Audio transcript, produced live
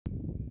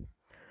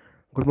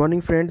Good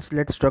morning, friends.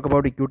 Let's talk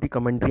about equity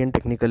commentary and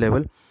technical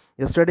level.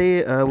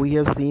 Yesterday, we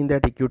have seen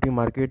that equity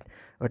market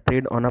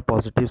trade on a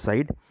positive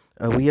side.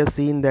 We have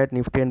seen that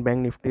Nifty and Bank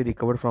Nifty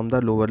recovered from the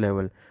lower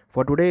level.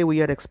 For today,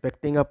 we are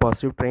expecting a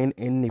positive trend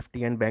in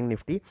Nifty and Bank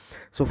Nifty.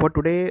 So for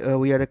today,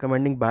 we are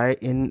recommending buy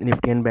in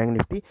Nifty and Bank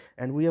Nifty.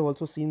 And we have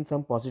also seen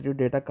some positive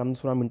data comes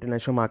from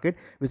international market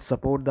which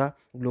support the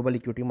global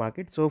equity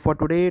market. So for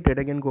today, trade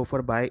again go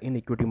for buy in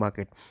equity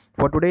market.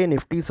 For today,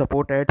 Nifty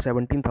support at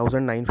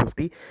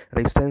 17,950,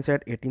 resistance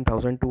at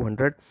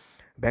 18,200.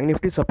 Bank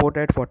Nifty support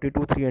at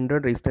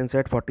 42,300, resistance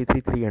at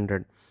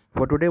 43,300.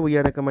 For today, we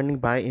are recommending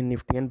buy in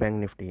Nifty and Bank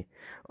Nifty.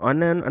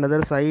 On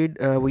another side,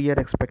 we are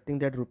expecting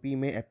that rupee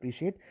may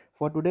appreciate.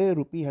 For today,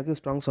 rupee has a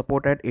strong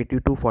support at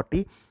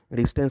 82.40,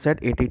 resistance at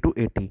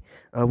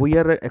 82.80. We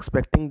are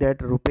expecting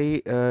that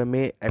rupee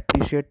may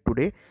appreciate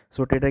today.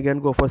 So trade again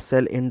go for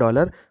sell in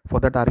dollar for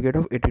the target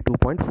of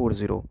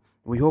 82.40.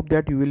 We hope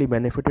that you will be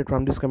benefited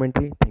from this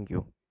commentary. Thank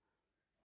you.